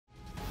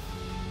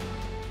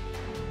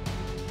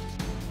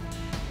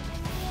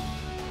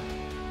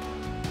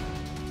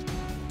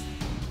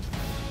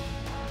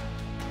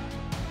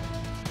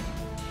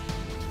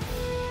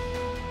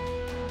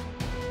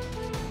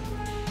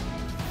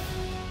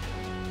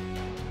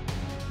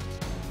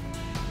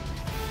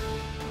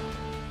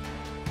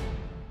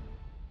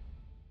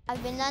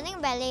I've been learning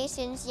ballet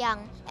since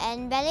young,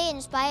 and ballet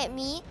inspired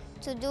me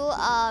to do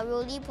a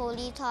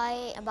roly-poly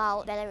toy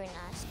about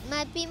ballerinas.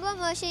 My pinball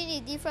machine is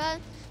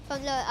different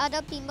from the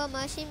other pinball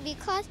machine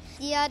because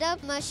the other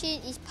machine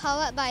is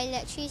powered by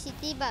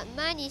electricity, but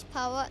mine is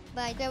powered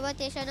by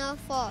gravitational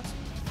force.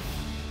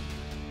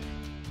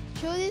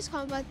 Through this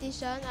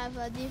competition, I have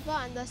a deeper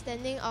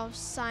understanding of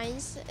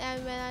science,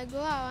 and when I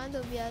grow up, I want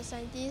to be a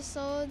scientist,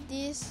 so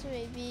this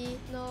made me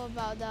know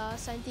about the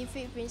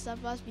scientific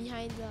principles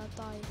behind the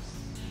toys.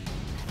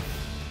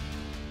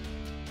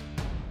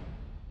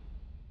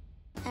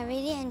 I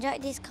really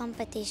enjoyed this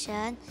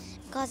competition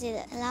because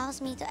it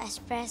allows me to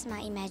express my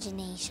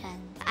imagination.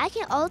 I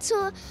can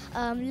also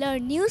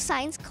learn new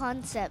science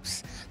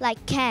concepts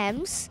like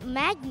cams,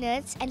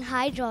 magnets and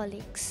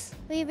hydraulics.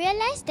 We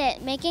realized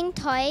that making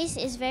toys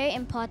is very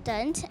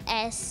important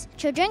as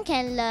children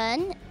can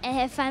learn and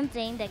have fun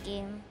playing the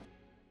game.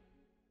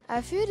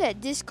 I feel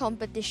that this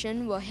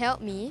competition will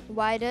help me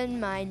widen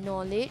my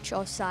knowledge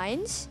of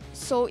science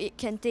so it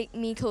can take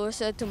me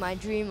closer to my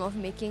dream of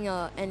making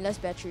an endless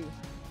battery.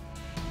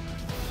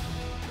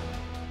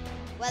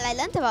 Well, I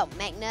learned about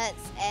magnets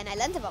and I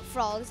learned about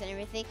frogs and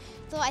everything.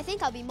 So I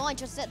think I'll be more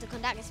interested to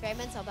conduct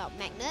experiments about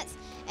magnets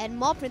and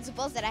more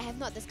principles that I have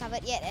not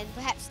discovered yet, and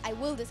perhaps I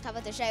will discover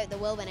to share with the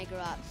world when I grow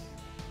up.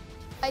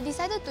 I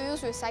decided to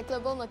use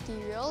recyclable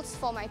materials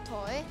for my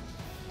toy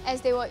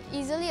as they were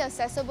easily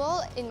accessible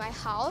in my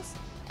house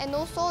and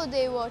also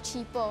they were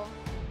cheaper.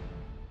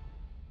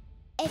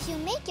 If you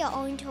make your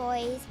own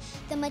toys,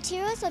 the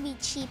materials will be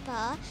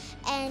cheaper,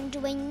 and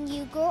when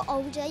you grow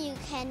older, you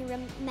can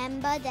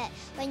remember that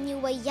when you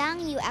were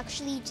young, you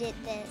actually did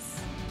this.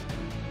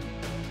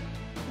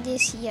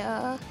 This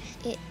year,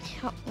 it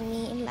helped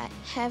me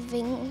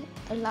having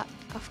a lot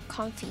of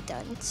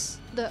confidence.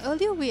 The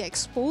earlier we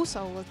expose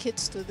our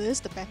kids to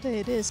this, the better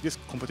it is. This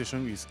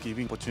competition is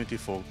giving opportunity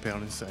for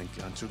parents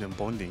and children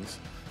bondings.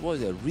 What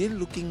they're really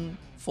looking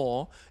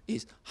for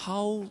is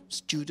how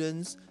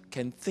students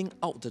can think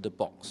out of the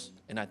box.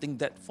 And I think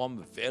that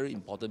forms a very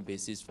important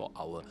basis for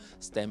our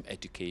STEM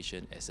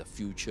education as a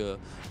future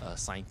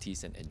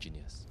scientists and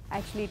engineers.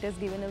 Actually, it has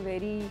given a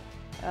very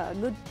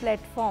good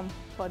platform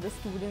for the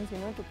students,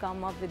 to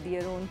come up with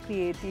their own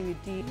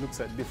creativity. It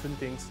looks at different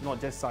things, not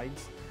just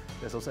science.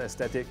 There's also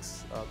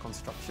aesthetics,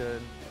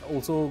 construction,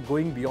 also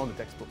going beyond the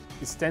textbook.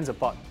 It stands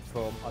apart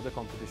from other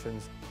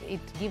competitions. It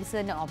gives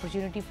an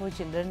opportunity for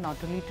children not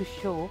only to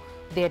show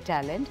their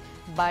talent,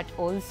 but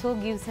also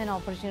gives an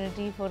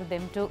opportunity for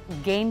them to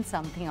gain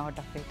something out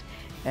of it.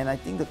 And I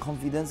think the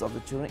confidence of the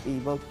children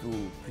able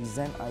to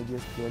present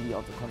ideas clearly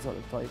of the concept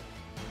of the toy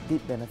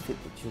did benefit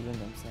the children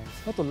themselves.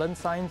 Not to learn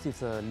science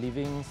is a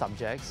living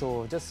subject,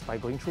 so just by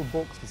going through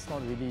books, it's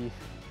not really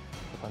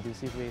a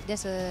conducive way.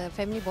 There's a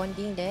family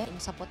bonding there in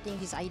supporting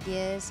his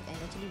ideas, and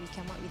actually we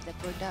come up with the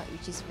product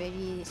which is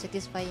very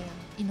satisfying.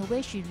 In a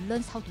way, she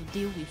learns how to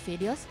deal with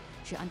failures.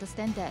 She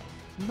understands that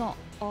not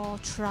all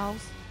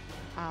trials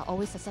are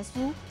always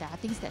successful. There are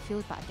things that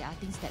fail, but there are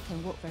things that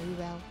can work very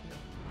well.